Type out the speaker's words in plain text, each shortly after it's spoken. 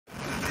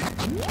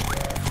Nice.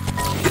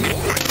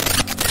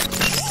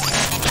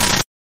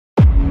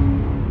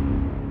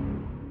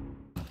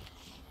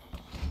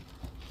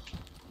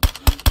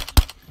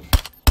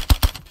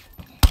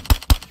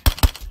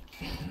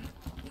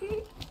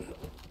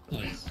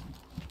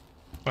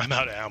 I'm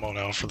out of ammo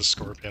now for the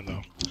scorpion,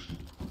 though.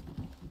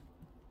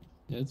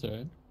 Yeah, it's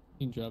alright.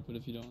 You can drop it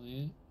if you don't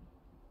need it.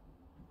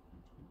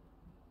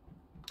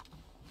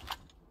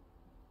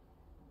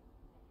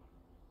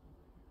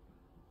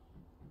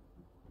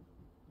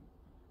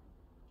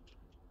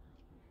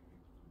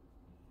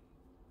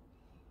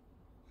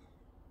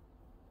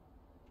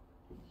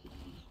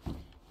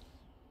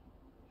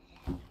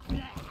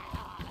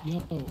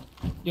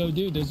 Yo,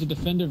 dude, there's a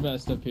defender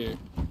vest up here.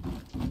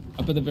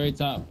 Up at the very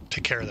top.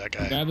 Take care of that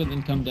guy. Grab it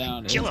and come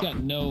down. Kill It's him.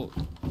 got no...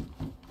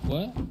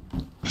 What?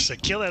 I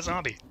said, kill that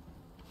zombie.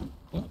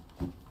 What?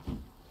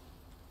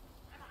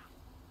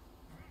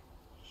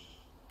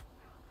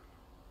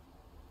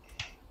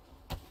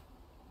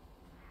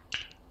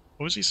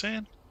 What was he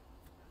saying?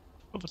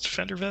 Oh, the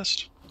defender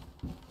vest?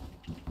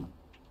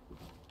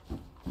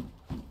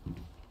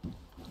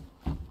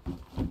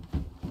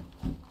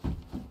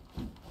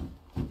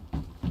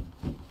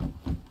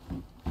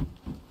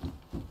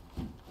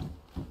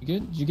 You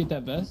good? Did you get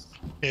that vest?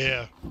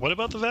 Yeah. What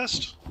about the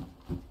vest?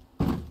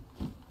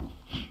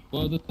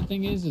 Well, the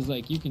thing is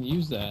like you can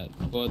use that,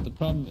 but the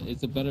problem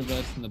it's a better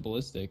vest than the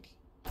ballistic.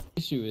 The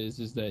issue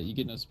is that you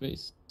get no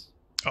space.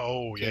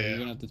 Oh, So yeah. you're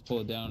gonna have to pull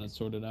it down and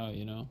sort it out,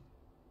 you know?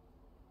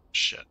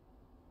 Shit.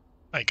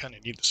 I kind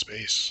of need the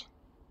space.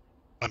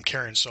 I'm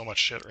carrying so much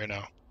shit right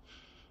now.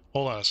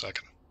 Hold on a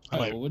second.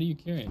 Alright, well, what are you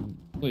carrying?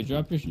 Wait,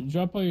 drop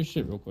all your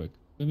shit real quick.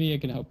 Maybe I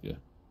can help you.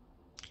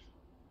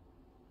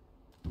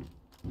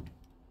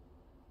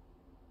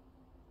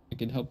 I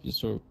can help you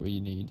sort what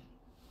you need.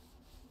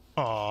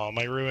 Oh,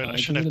 my ruined. I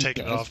shouldn't have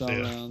taken off the.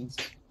 Rounds.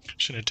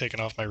 Shouldn't have taken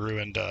off my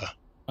ruined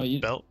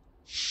you... belt.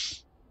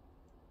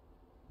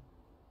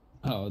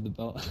 Oh, the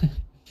belt.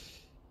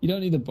 You don't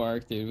need the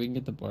bark, dude. We can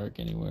get the bark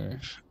anywhere.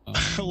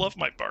 I love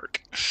my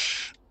bark.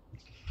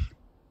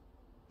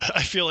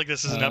 I feel like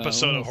this is an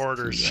episode of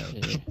Hoarders.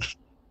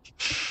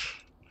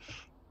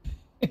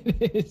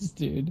 It is,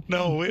 dude.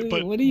 No, wait,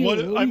 but what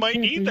I might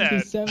need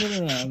that.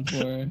 7 around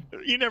for?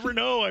 You never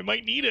know. I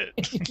might need it.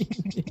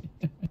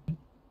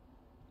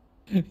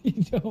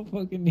 You don't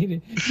fucking need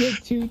it. You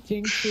have 2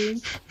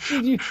 tinctures.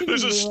 Did you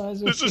this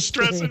is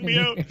stressing me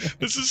out.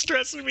 This is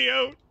stressing me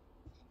out.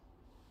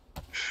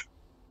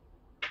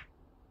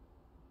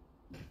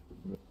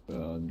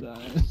 Oh, I'm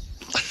dying.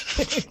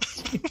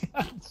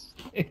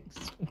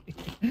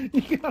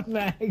 You got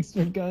mags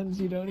for guns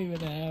you don't even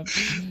have.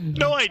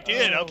 No, I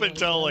did up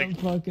until like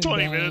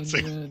 20 minutes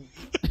ago.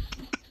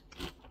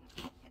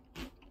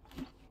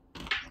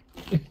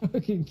 You're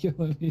fucking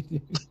killing me,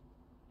 dude.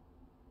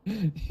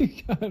 You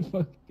got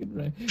fucking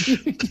right.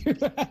 You do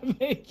have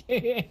AK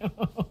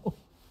ammo.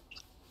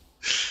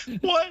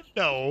 What?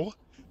 No.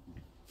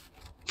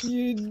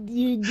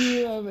 You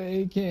do have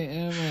AK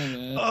ammo,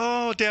 man.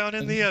 Oh, down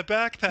in the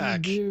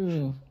backpack. You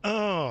do.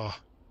 Oh.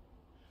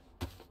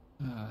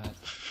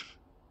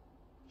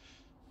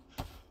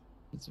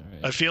 It's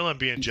alright. I feel I'm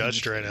being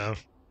judged right now.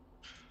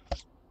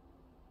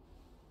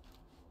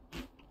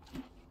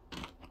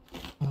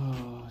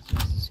 Oh,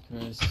 Jesus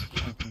Christ.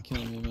 You're fucking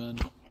killing me, man.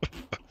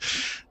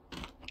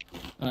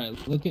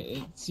 Alright, look at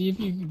it. See if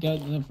you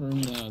got enough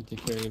room now to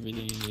carry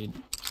everything you need.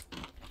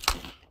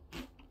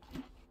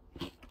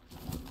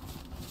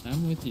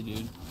 I'm with you,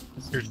 dude.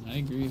 Listen, I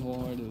agree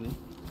wholeheartedly.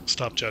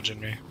 Stop judging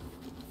me.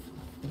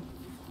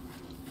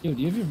 Yo, do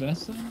you have your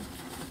vest on?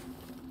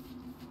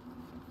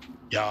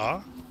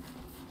 Yeah?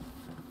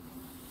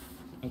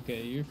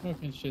 Okay, your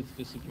fucking shit's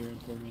disappearing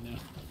for me now.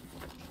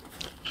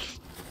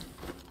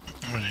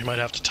 You might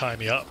have to tie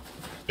me up,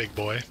 big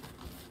boy.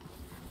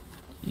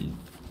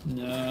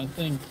 No, I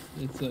think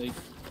it's like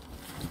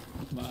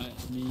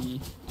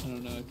me. I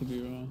don't know. I could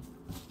be wrong.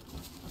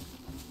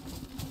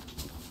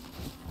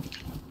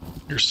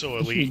 You're so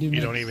elite, you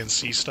don't even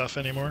see stuff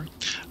anymore.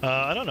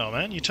 I don't know,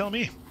 man. You tell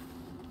me.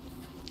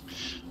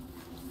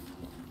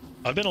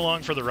 I've been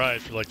along for the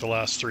ride for like the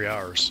last 3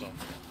 hours, so.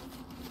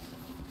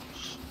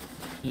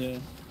 Yeah.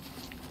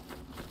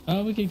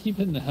 We can keep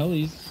hitting the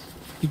helis.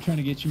 Keep trying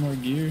to get you more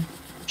gear.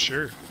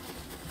 Sure.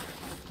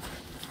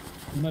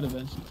 You might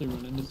eventually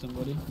run into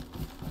somebody.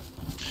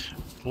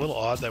 A little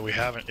odd that we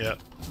haven't yet.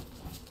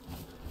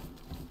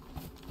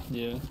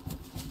 Yeah.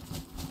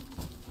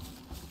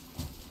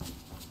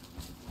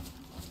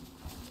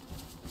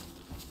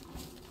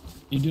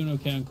 You doing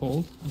okay on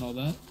cold and all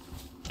that?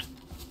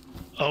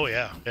 Oh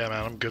yeah, yeah,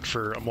 man. I'm good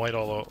for. I'm white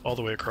all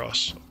the way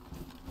across.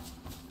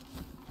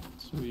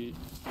 Sweet.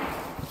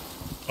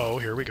 Oh,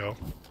 here we go.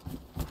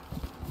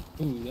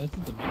 Ooh, that's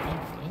at the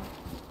back, right?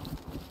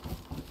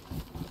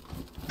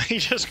 He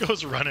just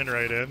goes running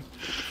right in.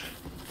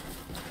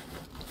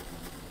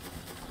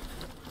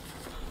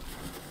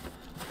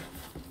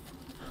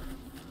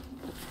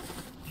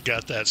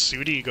 Got that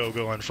suit ego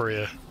going for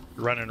you,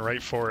 running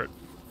right for it.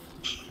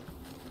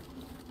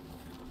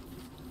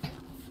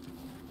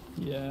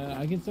 Yeah. Yeah,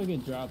 I can still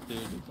get dropped, dude.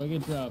 If I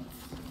get dropped,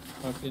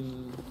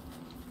 fucking...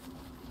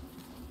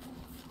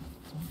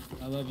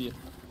 I love you.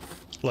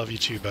 Love you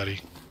too,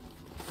 buddy.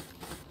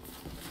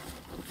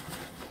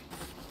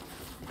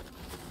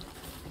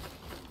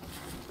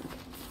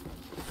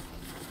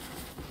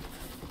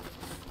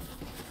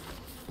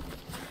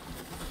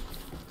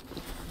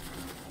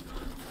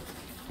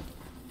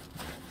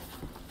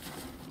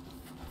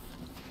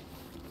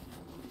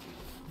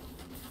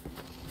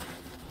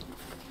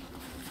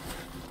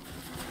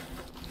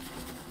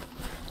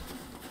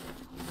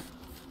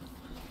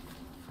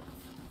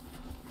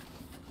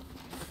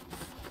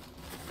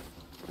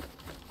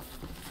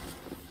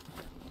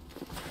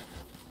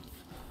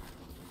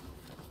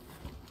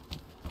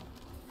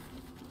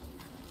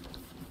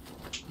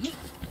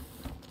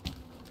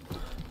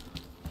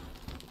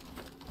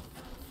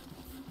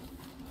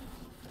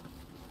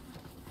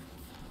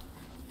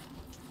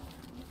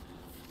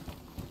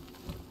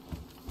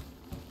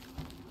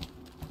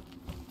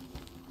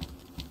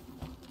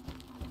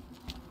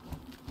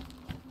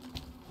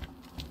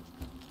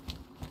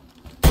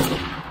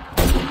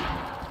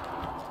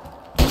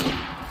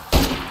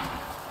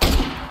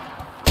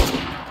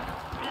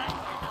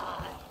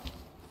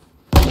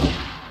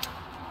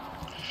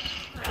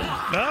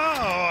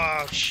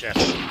 Oh, shit.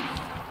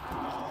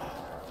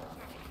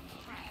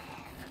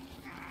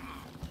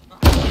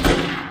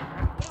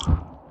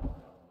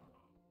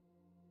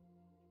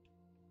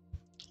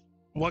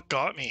 What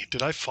got me?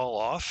 Did I fall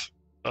off?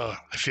 I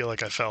feel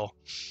like I fell.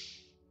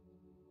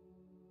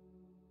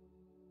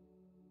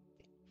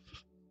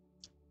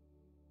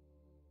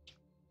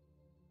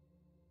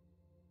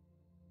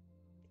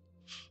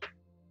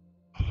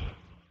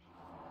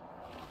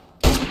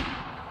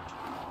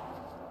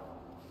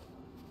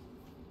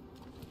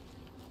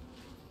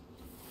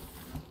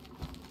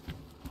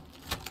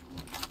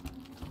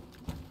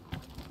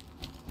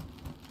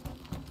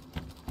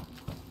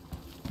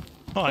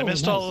 Oh, I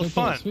missed all the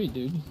fun. Sweet,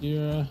 dude.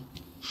 You're,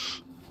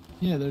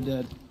 yeah, they're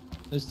dead.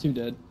 There's 2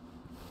 dead.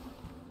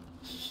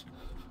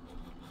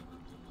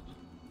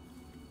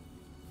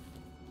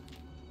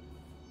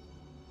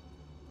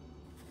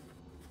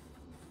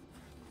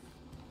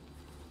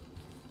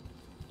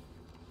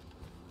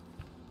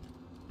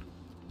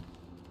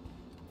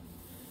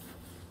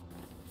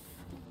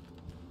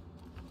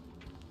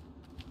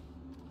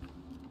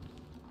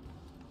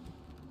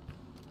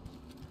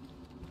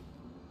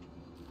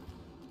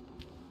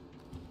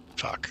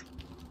 Fuck.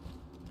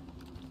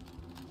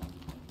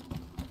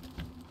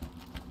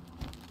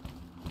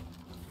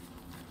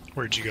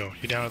 Where'd you go?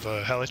 You down with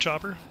a heli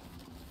chopper?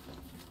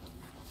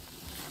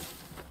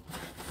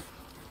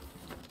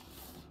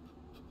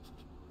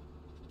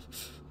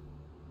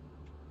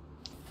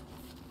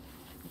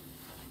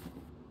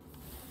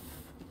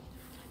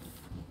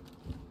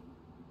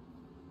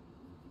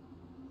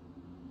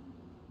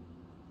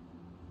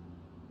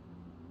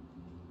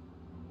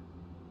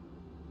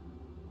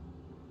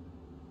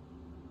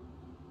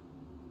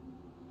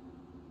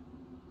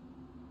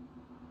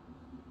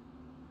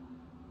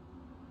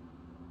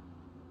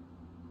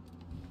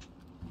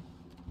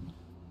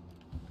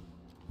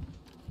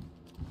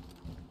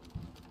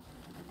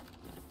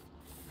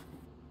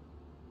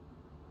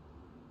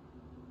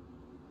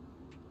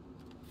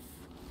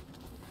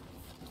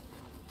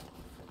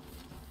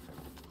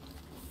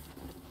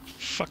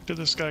 Fuck did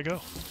this guy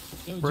go?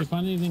 Yo, did you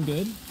find anything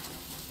good?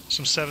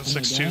 Some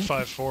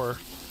 7.6254.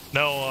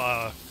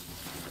 No,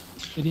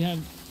 Did he have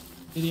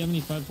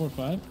any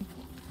 5.45?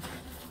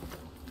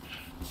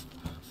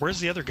 where's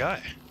the other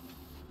guy?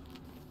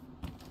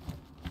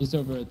 He's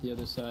over at the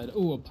other side.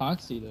 Oh,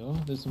 epoxy though.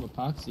 There's some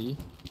epoxy.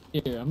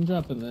 Here, I'm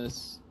dropping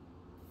this.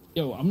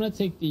 Yo, I'm gonna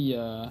take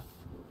the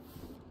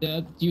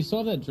do you still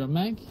have that drum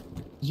mag?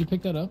 Did you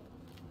pick that up?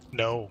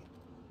 No.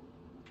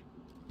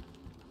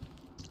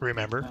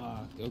 Remember?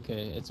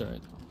 Okay, it's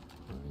alright.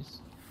 No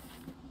worries.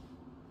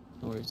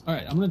 No worries.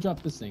 Alright, I'm gonna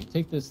drop this thing.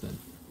 Take this then.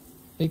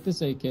 Take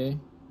this AK.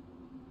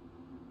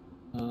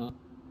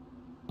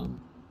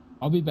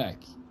 I'll be back.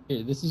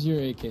 Here, this is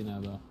your AK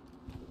now though.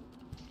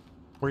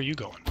 Where are you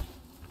going?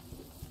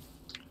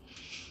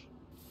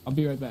 I'll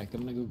be right back.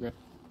 I'm gonna go grab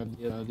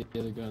the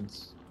other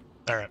guns.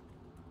 Alright.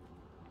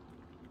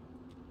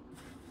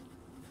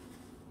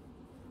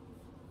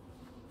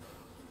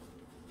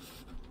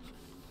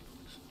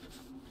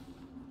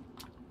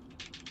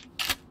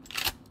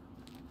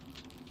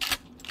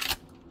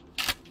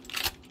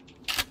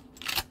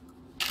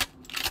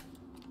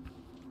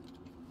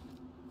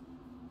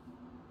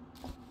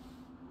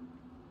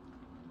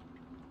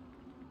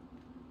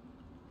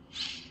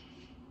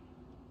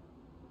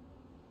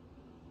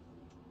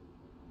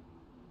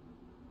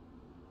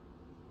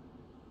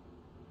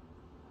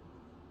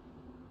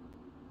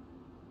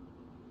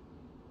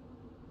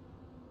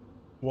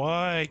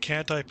 Why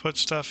can't I put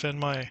stuff in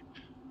my...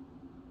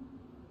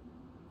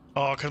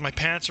 Oh, because my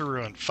pants are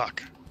ruined.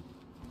 Fuck.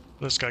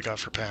 This guy got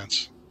for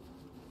pants.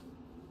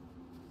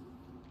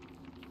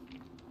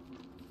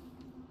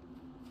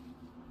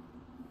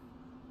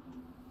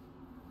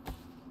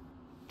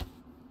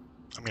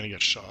 I'm gonna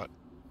get shot.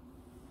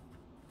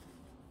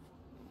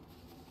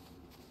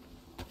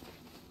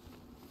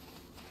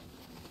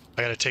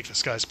 I gotta take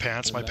this guy's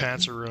pants. My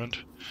pants are ruined.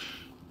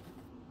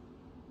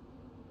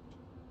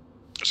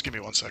 Just give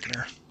me 1 second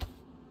here.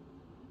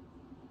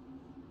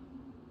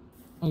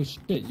 Oh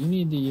shit, you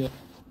need the...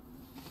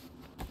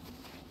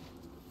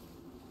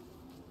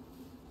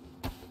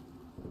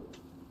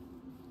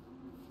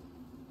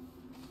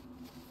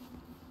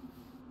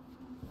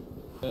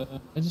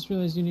 I just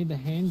realized you need the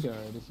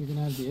handguard if you're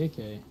gonna have the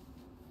AK.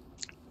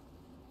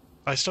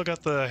 I still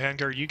got the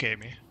handguard you gave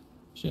me.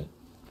 Shit.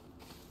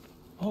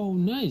 Oh,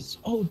 nice.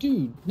 Oh,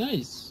 dude,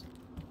 nice.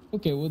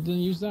 Okay, well then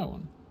use that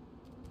one.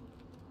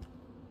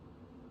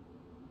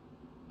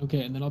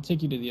 Okay, and then I'll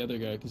take you to the other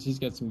guy because he's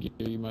got some gear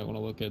you might want to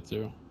look at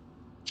too.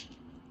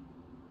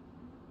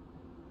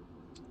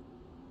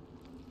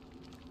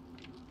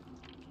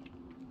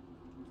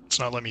 It's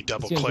not letting me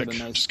double click.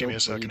 Nice, just give me a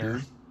second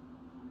here.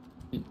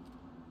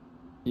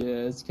 Yeah,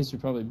 it's because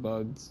you're probably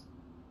bugged.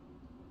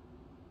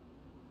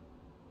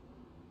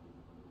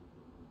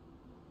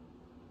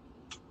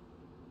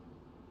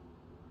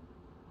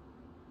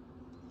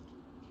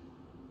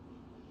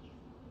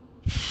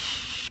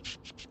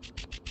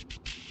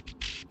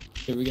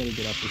 Okay, we gotta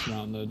get up this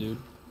mountain though, dude.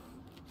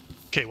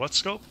 Okay, what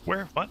scope?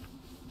 Where? What?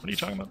 What are you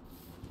talking about?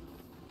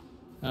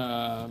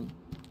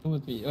 Come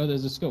with me. Oh,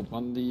 there's a scope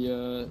on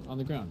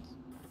the ground.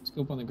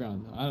 Scope on the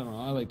ground. I don't know.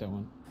 I like that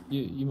one.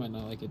 You might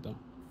not like it though.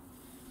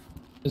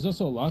 There's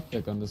also a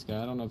lockpick on this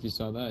guy. I don't know if you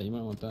saw that. You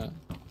might want that.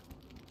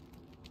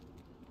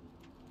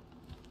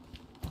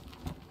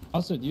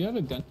 Also, do you have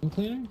a gun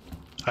cleaner?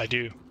 I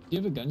do. Do you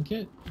have a gun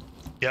kit?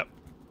 Yep.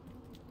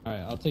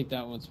 Alright, I'll take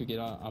that once we get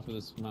off of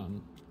this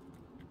mountain.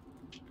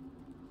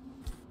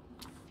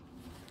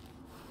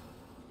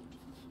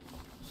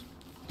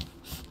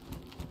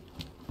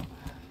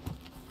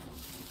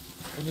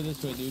 Over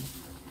this way, dude.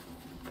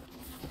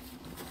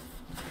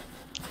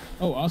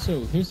 Oh,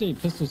 also, here's a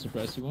pistol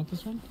suppress. You want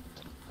this one?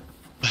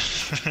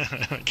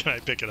 Can I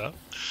pick it up?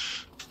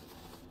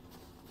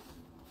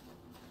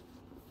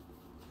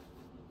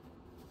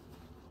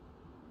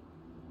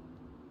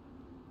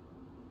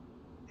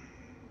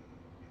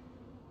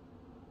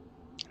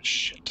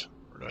 Shit.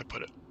 Where do I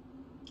put it?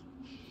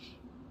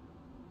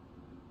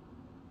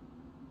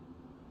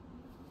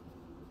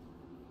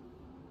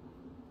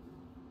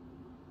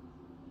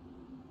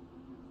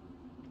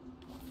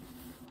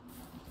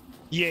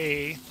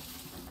 Yay!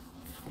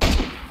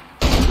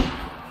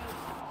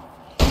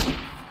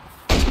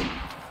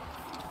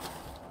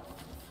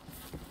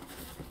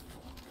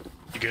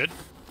 You good?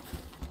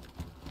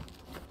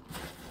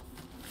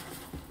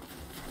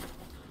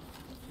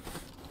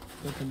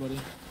 Kill somebody.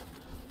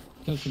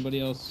 Kill somebody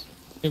else.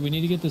 Hey, we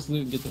need to get this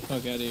loot and get the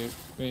fuck out of here.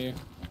 Right here.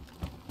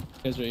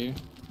 Guys, right here.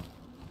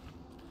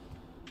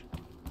 I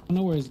don't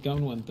know where his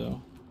gun went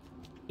though.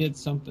 He had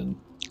something.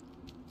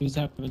 He was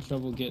having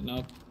trouble getting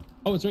up.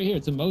 Oh, it's right here.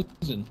 It's a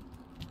Mosin.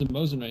 It's a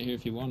Mosin right here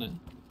if you want it.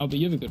 Oh, but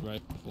you have a good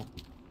rifle.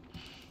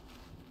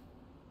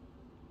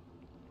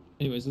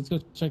 Anyways, let's go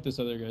check this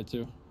other guy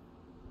too.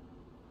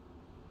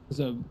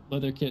 There's a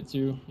leather kit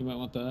too. You might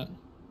want that.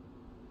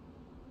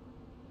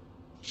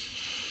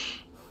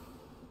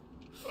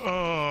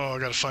 Oh, I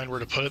gotta find where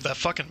to put it. That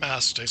fucking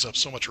mask takes up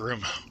so much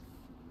room.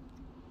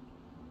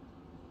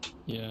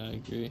 Yeah, I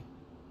agree.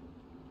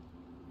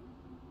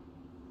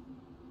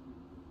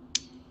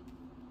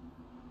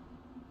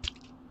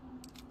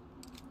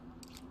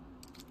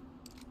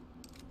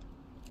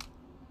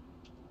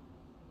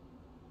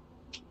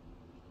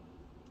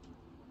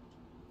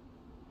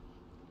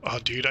 Oh,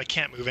 dude, I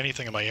can't move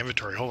anything in my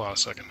inventory. Hold on a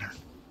second here.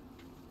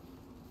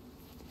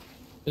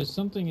 There's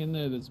something in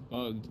there that's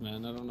bugged,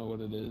 man. I don't know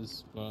what it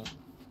is, but...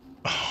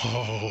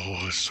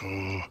 Oh, so...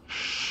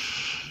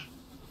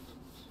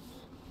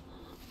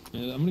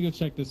 Yeah, I'm gonna go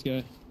check this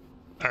guy.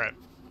 Alright.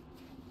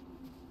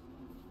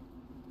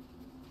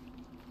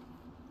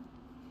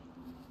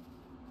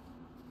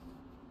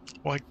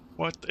 Like,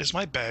 what? Is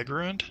my bag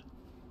ruined?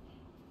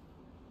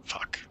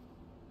 Fuck.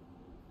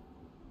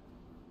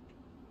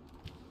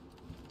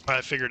 I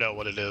figured out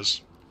what it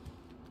is.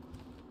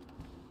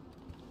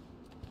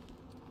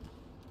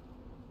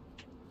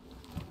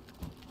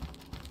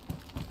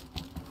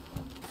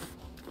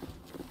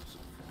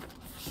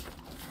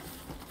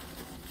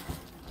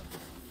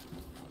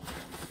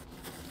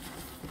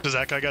 Does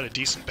that guy got a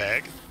decent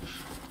bag?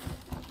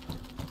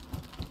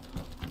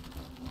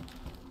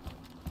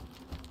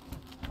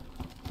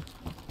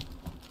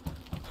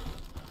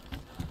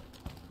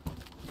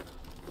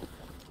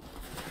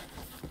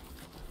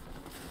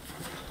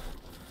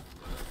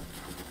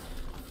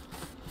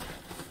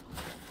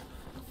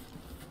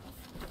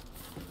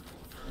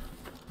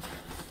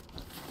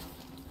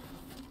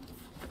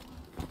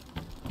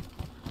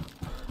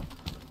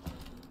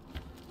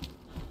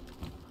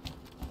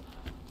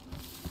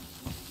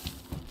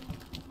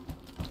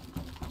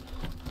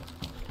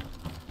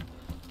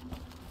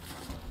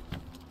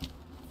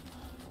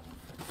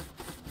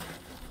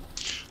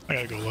 I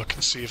gotta go look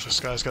and see if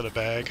this guy's got a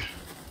bag.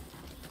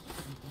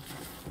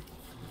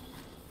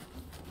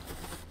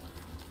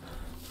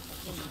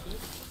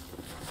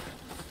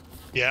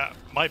 Yeah,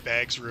 my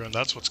bag's ruined.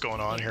 That's what's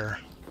going on here.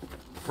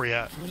 Where you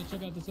at? You want to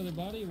check out this other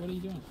body? What are you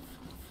doing?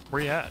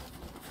 Where you at?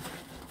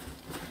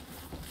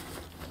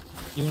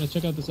 You want to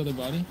check out this other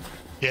body?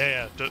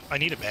 Yeah. I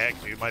need a bag,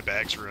 dude. My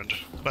bag's ruined.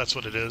 That's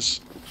what it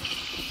is.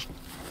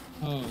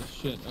 Oh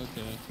shit.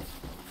 Okay.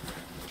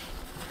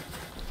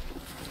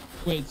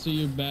 Wait. So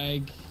your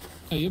bag?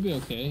 Oh, you'll be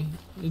okay.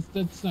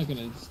 That's not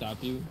gonna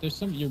stop you.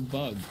 There's you're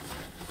bugged.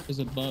 There's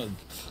a bug.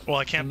 Well,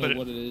 I can't put it.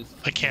 What it is.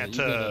 I can't.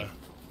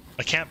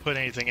 I can't put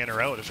anything in or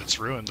out if it's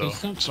ruined, though.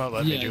 It's not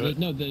letting me do it.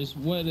 No, there's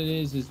what it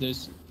is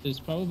there's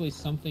probably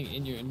something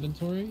in your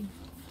inventory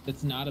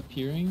that's not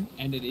appearing,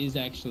 and it is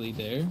actually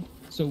there.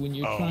 So when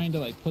you're trying to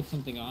like put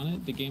something on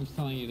it, the game's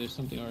telling you there's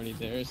something already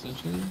there,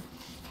 essentially,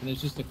 and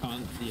there's just a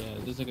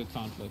there's like a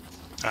conflict.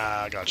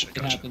 Ah, gotcha.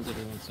 It happens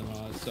every once in a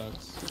while. It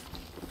sucks.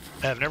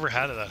 I've never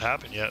had that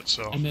happen yet,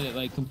 so. And then it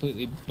like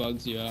completely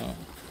bugs you out.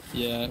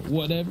 Yeah,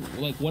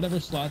 whatever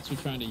slots you're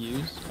trying to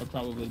use are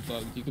probably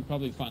bugged. You could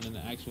probably find an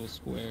actual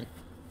square.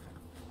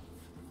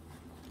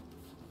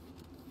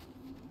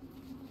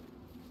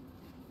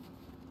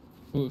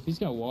 Ooh, if he's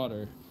got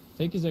water,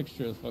 take his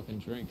extra fucking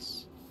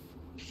drinks.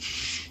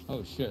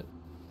 Oh shit.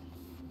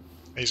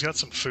 He's got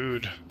some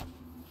food.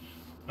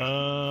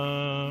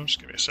 Just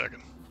give me a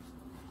second.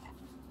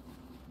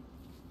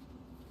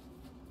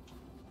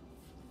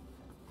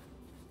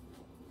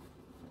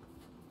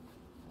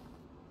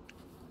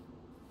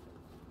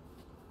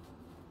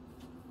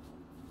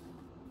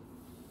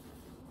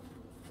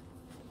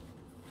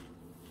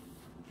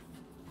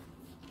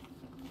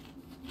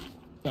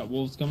 Got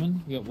wolves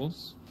coming? You got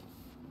wolves?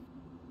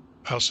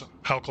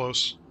 How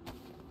close?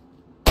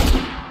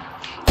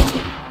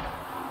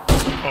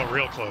 Oh,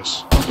 real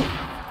close.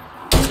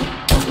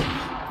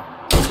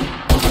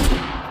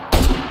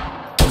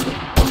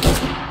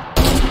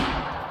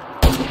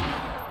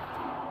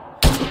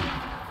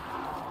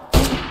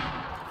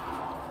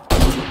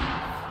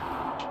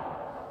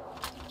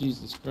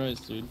 Jesus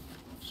Christ, dude.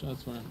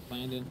 Shots weren't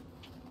landing.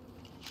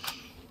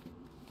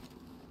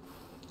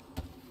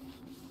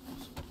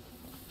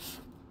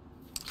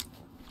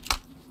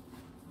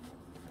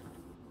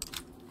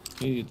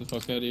 You get the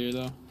fuck out of here,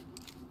 though.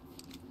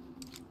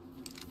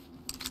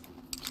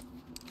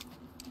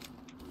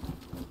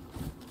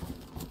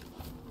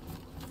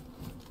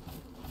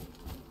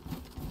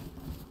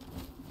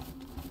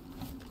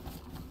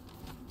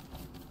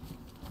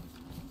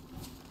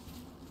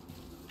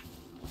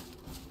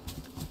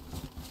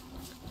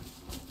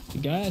 The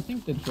guy, I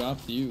think that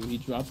dropped you, he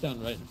dropped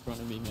down right in front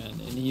of me, man,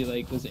 and he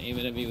like was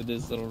aiming at me with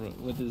his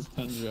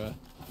Tundra.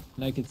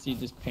 And I could see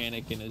just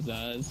panic in his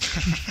eyes.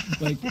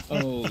 Like,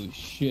 oh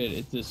shit,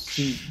 it's a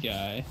suit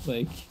guy.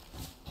 Like,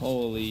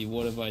 holy,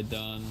 what have I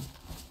done?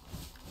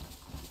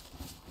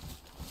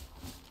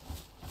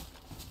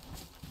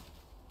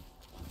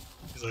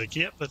 He's like,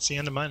 yep, that's the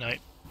end of my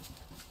night.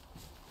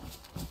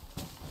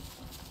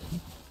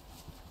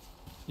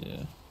 Yeah.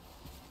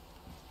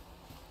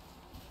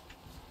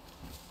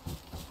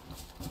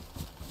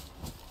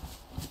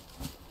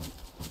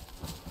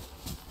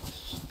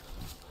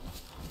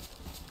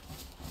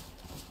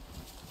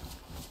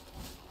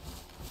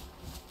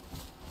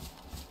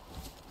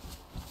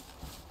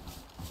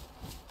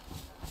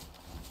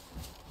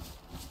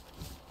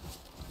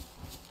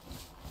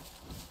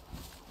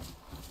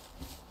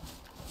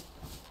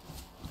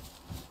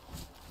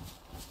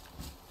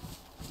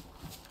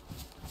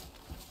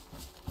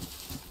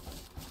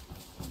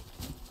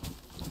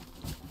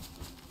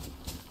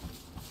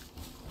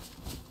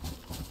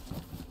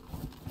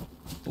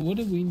 What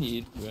do we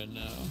need right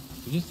now?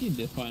 We just need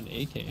to find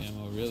AK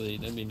ammo, really.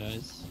 That'd be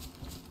nice.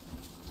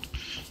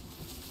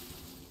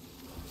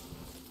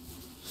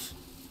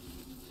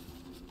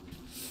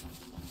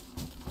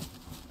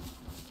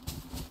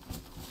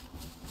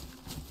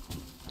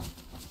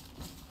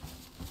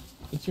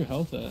 What's your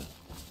health at?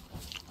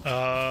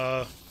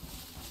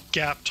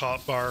 Gap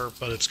top bar,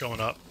 but it's going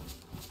up.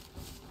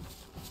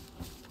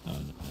 Oh,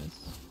 nice.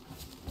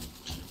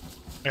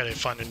 I gotta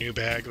find a new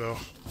bag, though.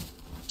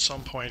 At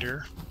some point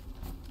here.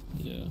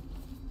 Yeah.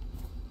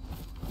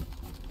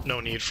 No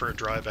need for a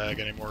dry bag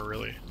anymore,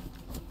 really.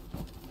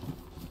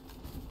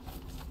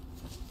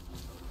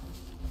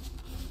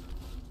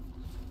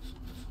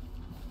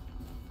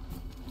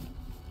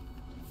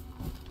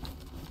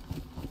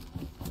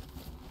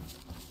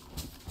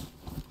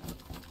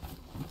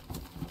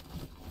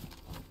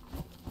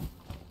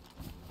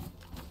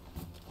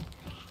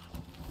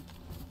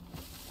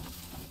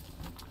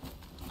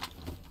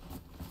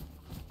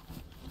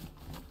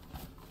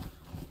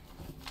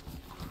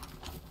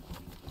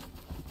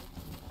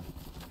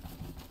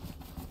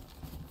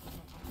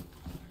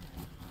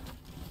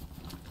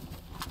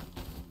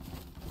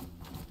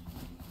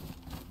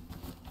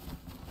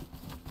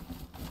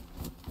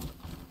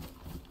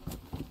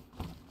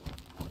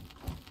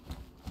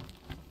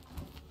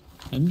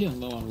 I'm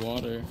getting low on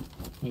water.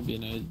 Might be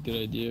a good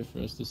idea for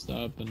us to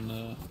stop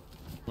and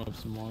grab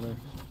some water.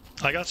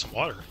 I got some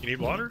water. You need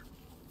water?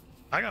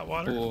 I got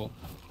water. Cool.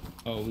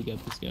 Oh, we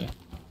got this guy.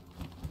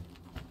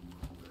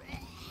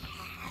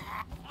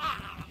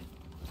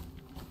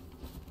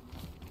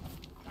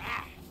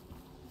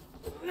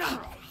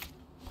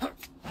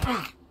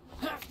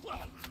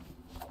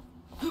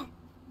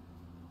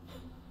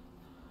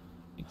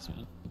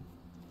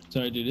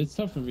 Sorry, dude. It's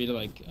tough for me to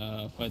like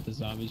fight the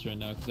zombies right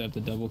now because I have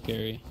to double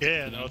carry.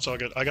 Yeah, you no, know? it's all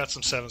good. I got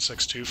some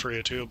 7.62 for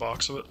you too, a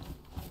box of it.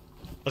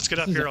 Let's get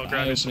up This is here. I'll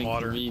grab you some eye-opening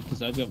water. for me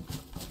because I've got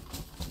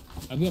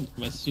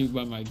my suit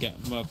by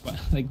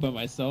like by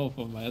myself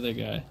on my other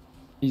guy.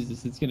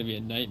 Jesus, it's gonna be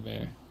a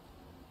nightmare.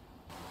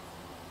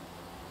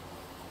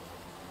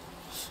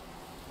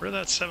 Where'd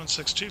that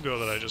 7.62 go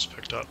that I just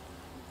picked up?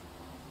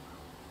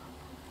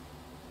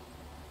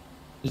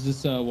 Is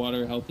this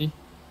water healthy?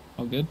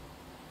 All good?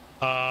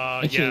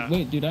 Actually, Yeah.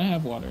 wait, dude, I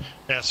have water.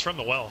 Yeah, it's from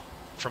the well.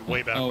 From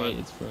way back Oh, when. wait,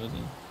 it's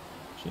frozen.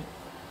 Shit.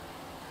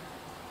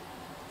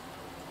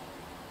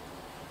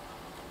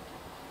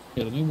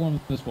 Okay, let me warm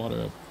this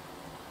water up.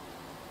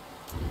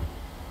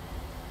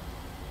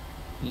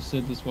 You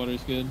said this water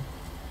is good?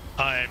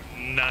 I'm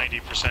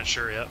 90%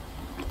 sure, yep.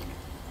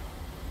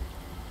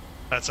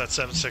 That's that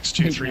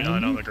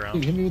 7.6239 on the ground.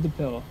 Dude, hit me with the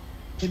pill.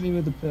 Hit me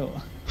with the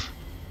pill.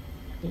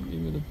 Hit me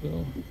with the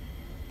pill.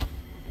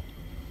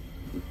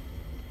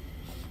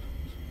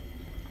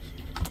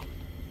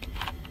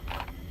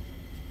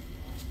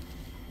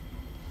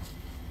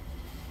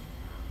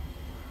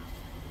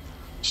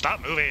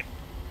 Stop moving.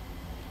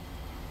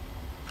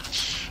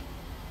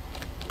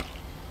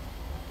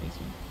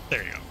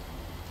 There you go.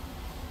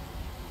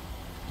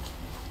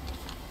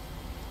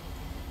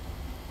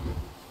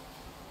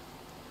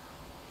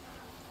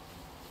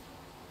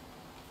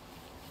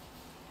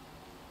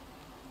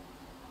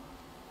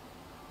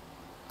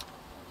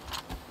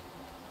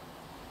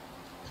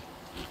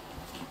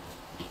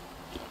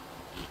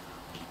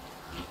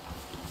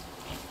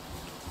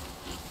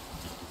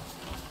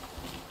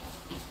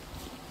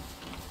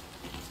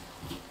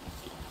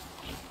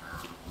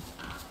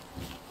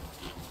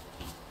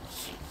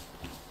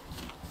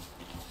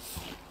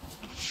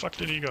 Fuck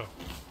did he go?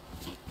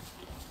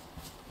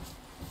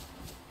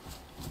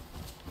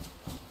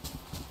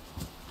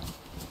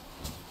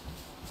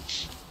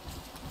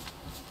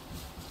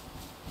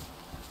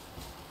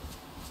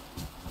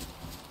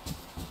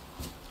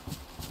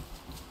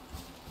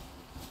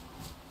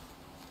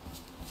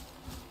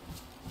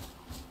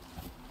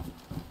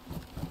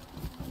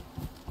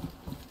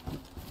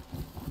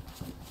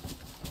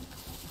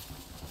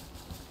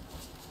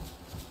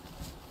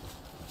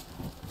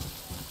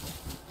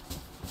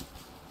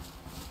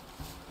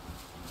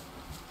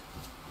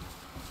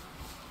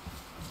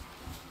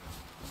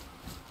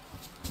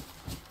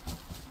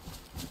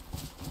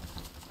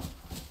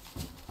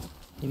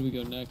 Where do we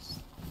go next?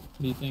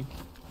 What do you think?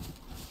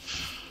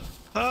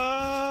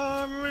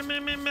 I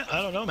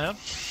don't know, man.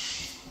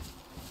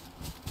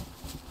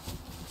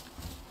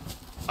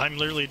 I'm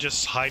literally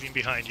just hiding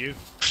behind you.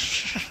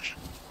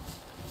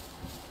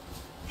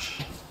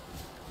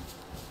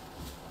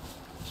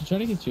 Should try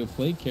to get you a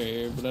plate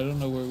carrier, but I don't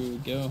know where we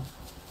would go.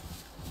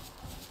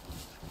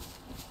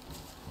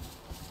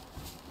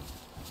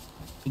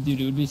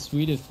 Dude, it would be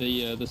sweet if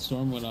the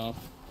storm went off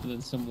and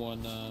then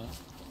someone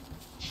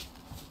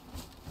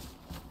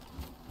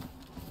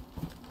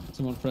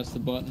pressed the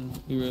button.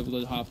 We were able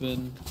to hop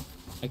in.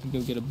 I could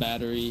go get a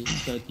battery,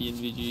 start the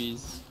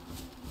NVGs.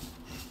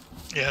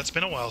 Yeah, it's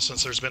been a while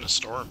since there's been a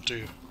storm,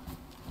 too.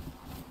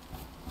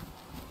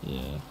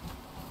 Yeah.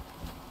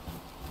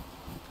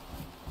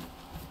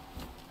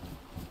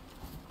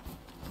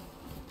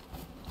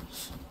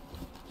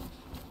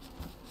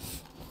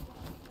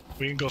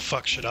 We can go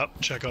fuck shit up,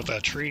 check out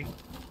that tree.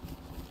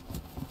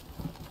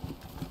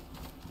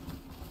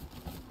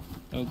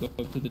 Oh, go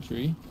up to the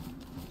tree?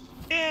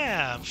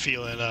 Yeah, I'm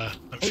feeling,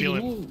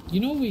 feeling... You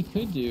know what we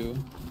could do?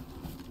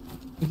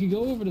 We could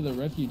go over to the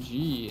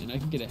refugee and I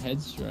could get a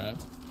head strap.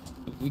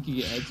 We could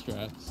get head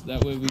straps.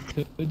 That way we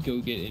could go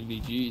get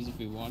NVGs if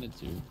we wanted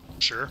to.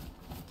 Sure.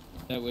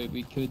 That way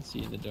we could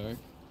see in the dark.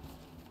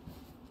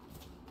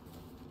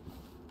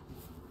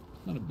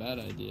 Not a bad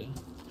idea.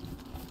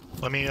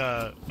 Let me,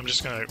 I'm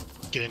just gonna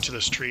get into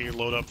this tree,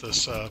 load up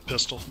this,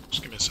 pistol.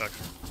 Just give me a sec.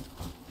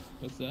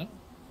 What's that?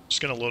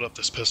 Just gonna load up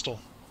this pistol.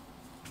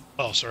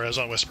 Oh, sorry, I was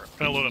on whisper. I'm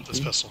gonna load up this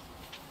pistol.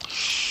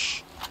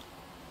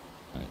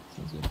 Alright,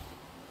 sounds good.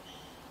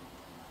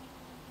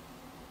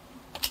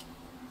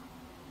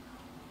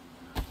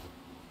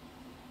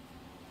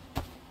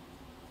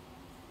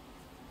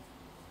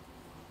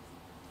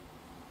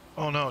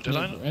 Oh no, did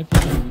I?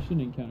 We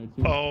shouldn't encounter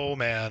too. Oh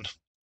man.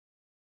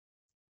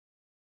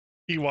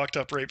 He walked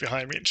up right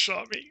behind me and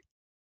shot me.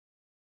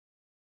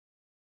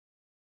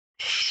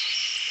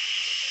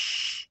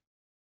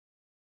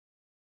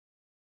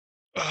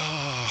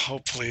 Oh,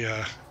 hopefully,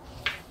 oh,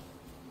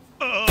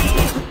 oh,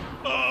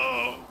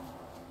 oh.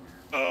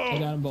 I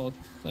got them both.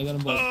 I got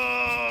them both.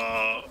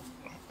 Oh.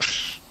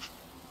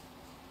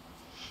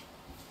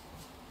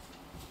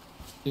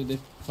 Dude, they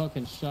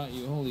fucking shot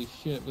you. Holy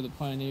shit, with a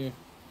Pioneer.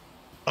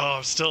 Oh,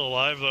 I'm still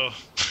alive though.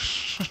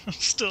 I'm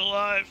still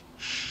alive.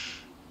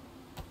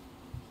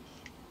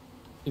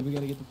 Dude, we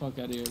gotta get the fuck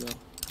out of here though.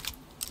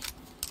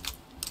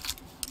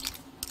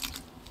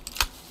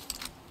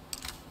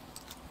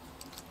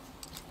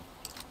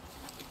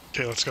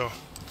 Okay, let's go.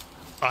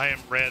 I am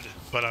red,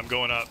 but I'm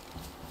going up.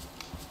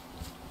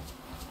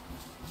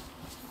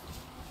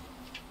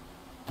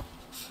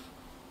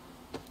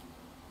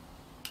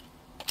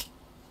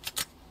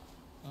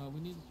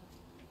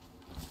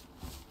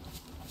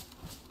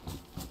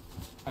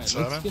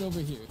 Alright, let's get over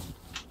here.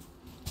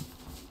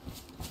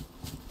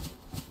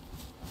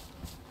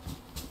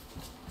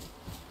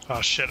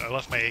 Oh shit, I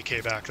left my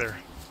AK back there.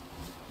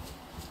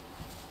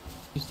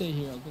 You stay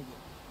here, I'll go get it.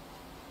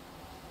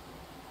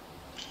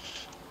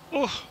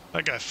 Oh,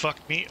 that guy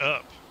fucked me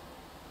up.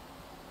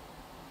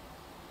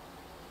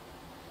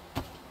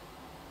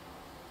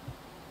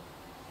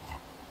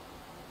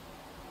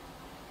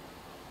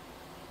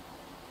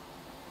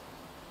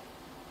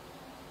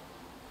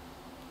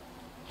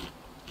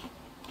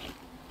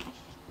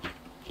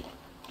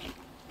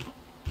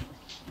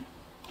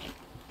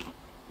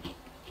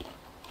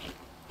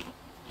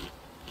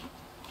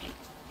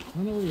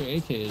 I don't know where your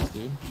AK is,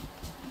 dude.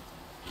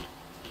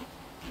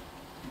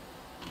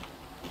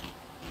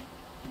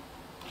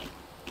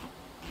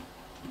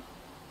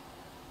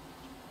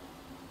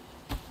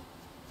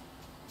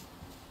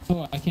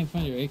 Oh, I can't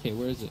find your AK.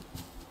 Where is it?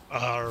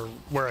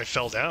 Where I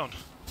fell down.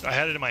 I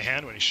had it in my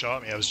hand when he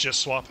shot me. I was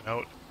just swapping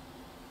out.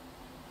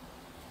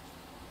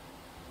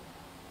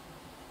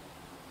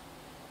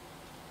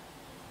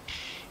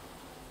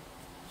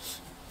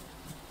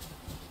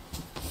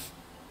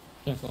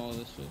 Check all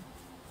this shit.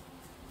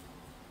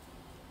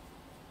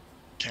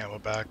 Camo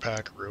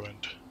backpack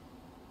ruined.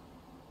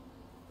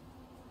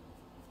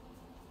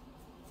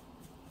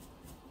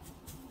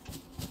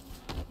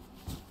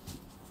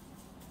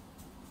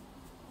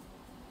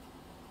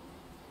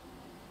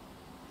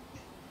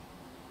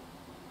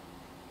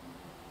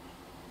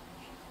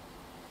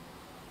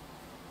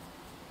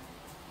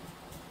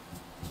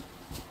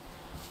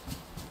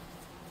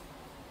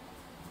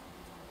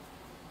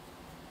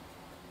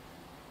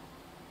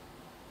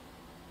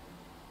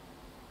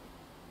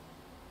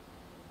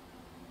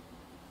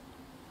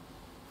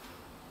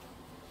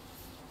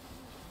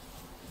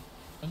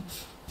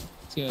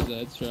 Let's get a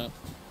dead strap.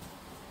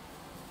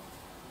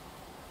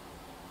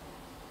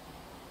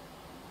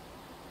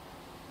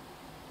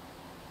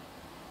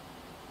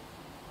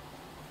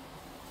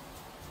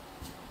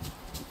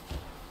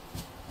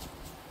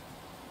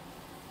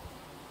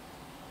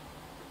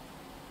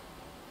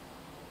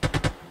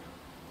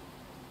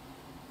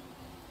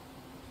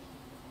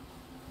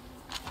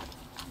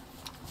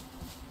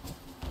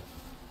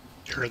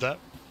 You heard that?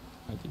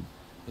 I do.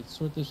 Let's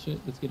sort this shit.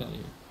 Let's get out of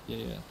here.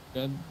 Yeah.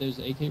 Grab. There's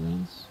AK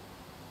rounds.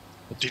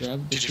 Let's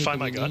grab the did you shit find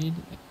that my we gun? need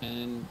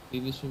and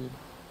leave this shit.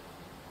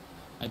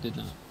 I did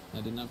not. I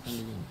did not find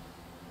your gun.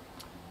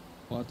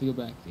 We'll have to go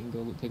back and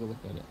go take a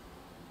look at it.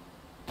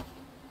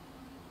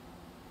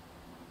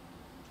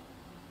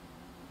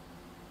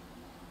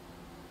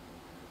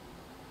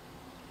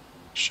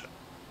 Shit.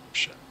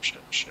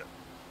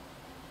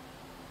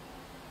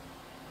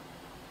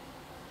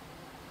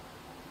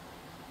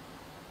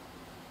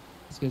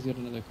 This guy's got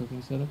another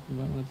cooking setup you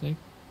might want to take.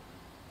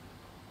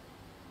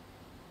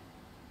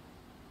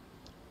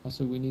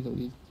 Also, we need to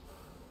leave.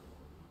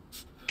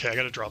 Okay, I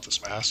gotta drop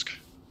this mask.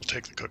 We'll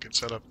take the cooking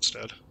setup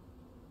instead.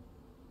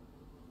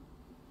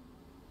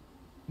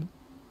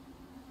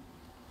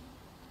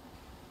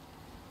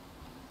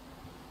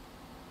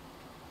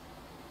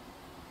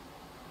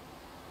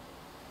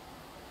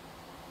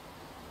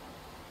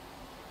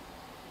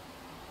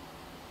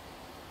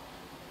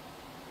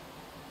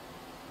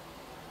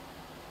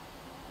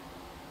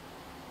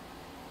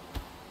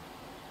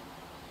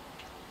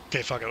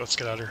 Okay, fuck it, let's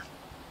get out of here.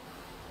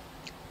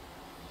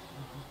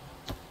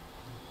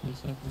 One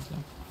sec.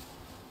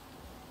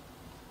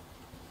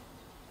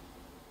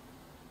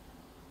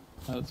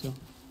 Alright, let's go.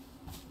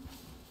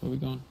 Where are we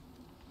going?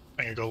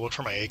 I'm gonna go look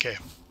for my AK.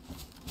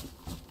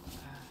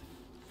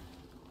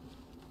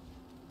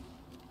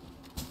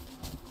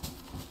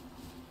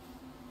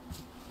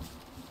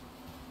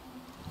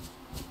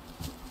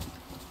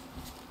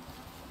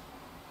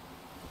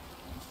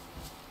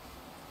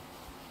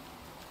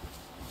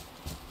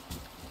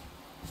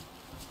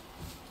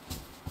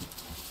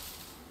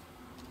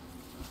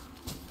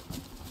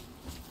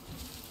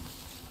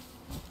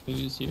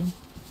 Maybe it's here?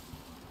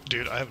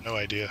 Dude, I have no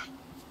idea.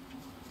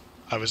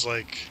 I was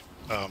like,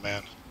 oh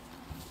man.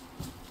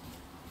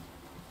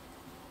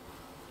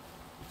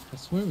 I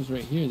swear it was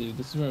right here, dude.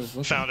 This is where I was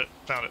looking. Found it.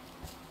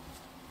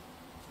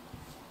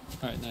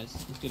 Alright, nice.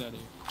 Let's get out of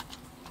here.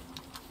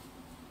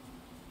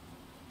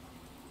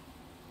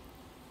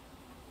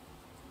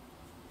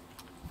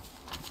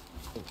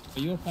 Oh, are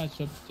you all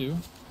patched up too?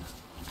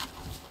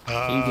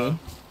 Are you good?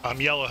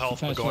 I'm yellow health,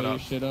 but Patched going all up.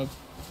 your shit up?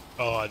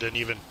 Oh, I didn't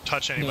even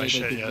touch any of my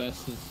shit yet.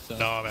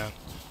 No, man.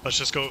 Let's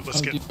just go.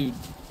 Let's get. Dude,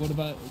 what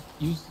about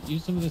use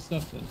some of this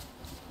stuff then?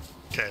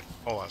 Okay,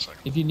 hold on a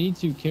second. If you need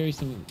to, carry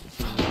some of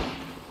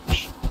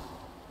this.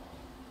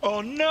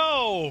 Oh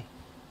no!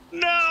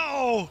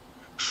 No!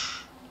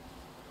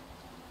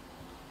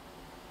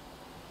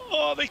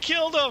 Oh, they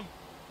killed him!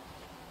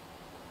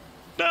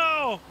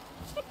 No!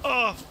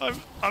 Oh,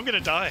 I'm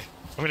gonna die.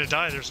 I'm gonna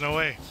die. There's no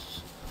way.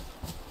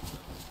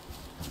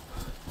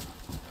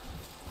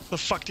 The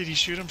fuck did he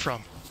shoot him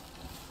from?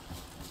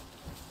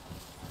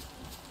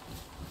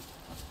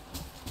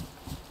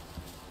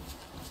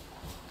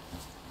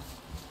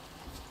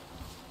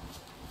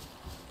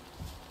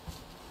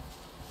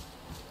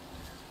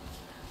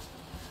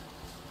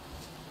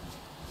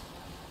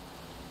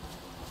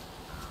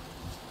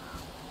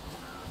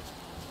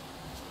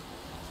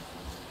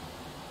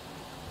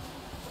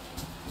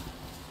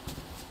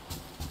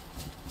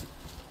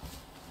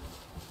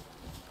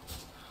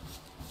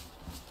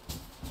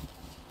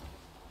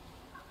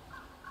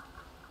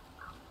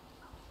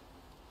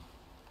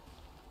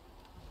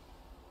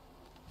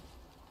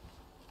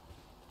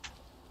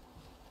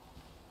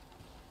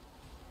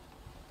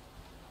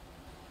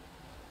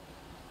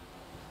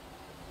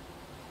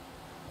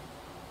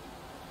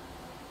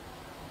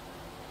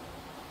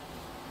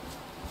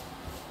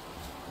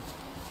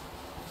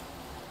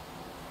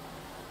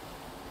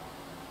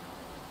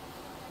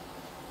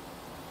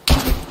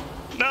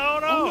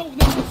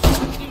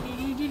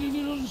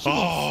 shit.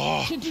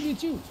 Oh. Shit, dude,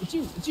 it's you. It's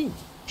you. It's you.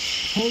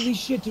 Holy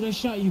shit, dude, I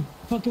shot you.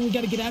 Fucking, we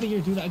gotta get out of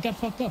here, dude. I got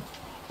fucked up.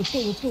 Let's go,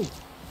 let's go.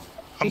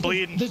 I'm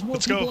bleeding. There's more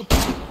Let's people go.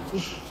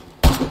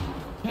 up.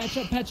 Patch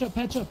up, patch up,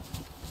 patch up.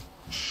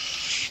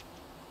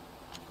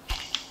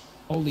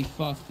 Holy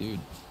fuck, dude.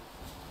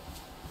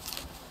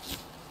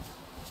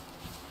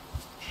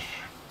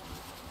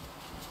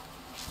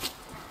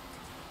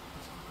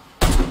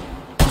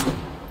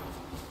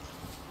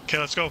 Okay,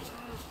 let's go.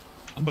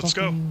 Let's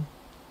go.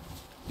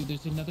 Dude,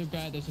 there's another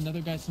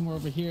guy somewhere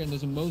over here, and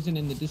there's a Mosin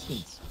in the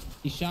distance.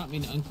 He shot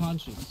me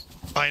unconscious.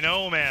 I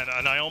know, man,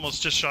 and I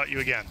almost just shot you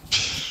again.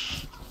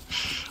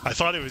 I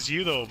thought it was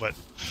you, though, but...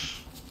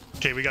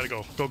 Okay, we gotta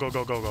go. Go, go,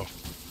 go, go, go.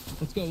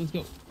 Let's go, let's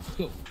go, let's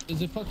go.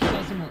 There's a fucking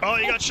guy somewhere. Oh,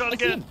 you got shot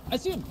again. I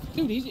see him.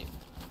 Dude, he's...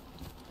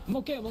 I'm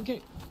okay, I'm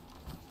okay.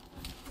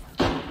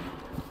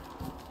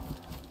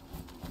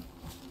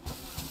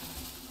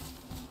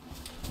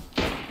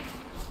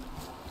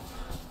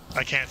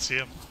 I can't see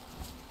him.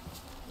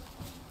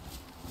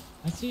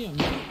 I see him.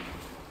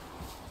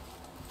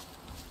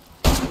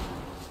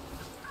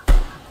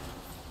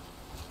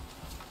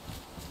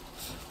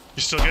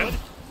 You still good?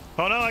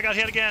 Oh no, I got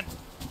hit again.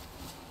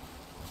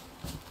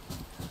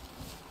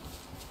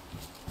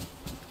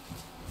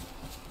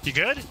 You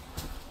good?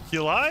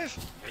 You alive?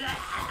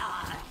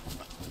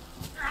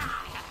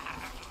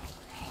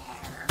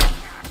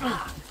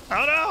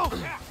 Oh no!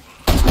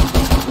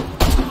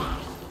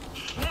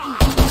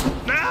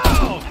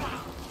 No!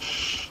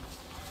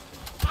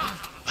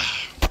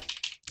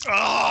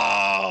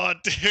 Oh,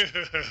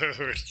 dude.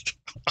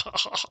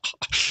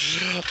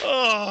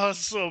 Oh,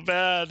 so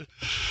bad.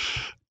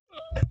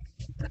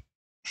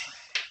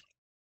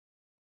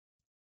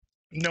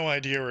 No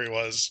idea where he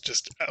was.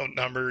 Just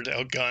outnumbered,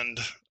 outgunned,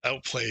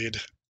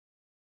 outplayed.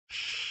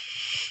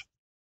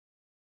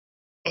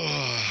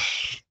 Oh,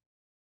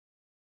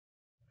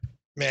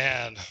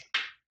 man.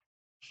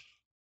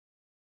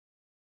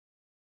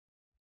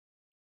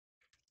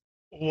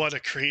 What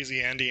a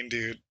crazy ending,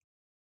 dude.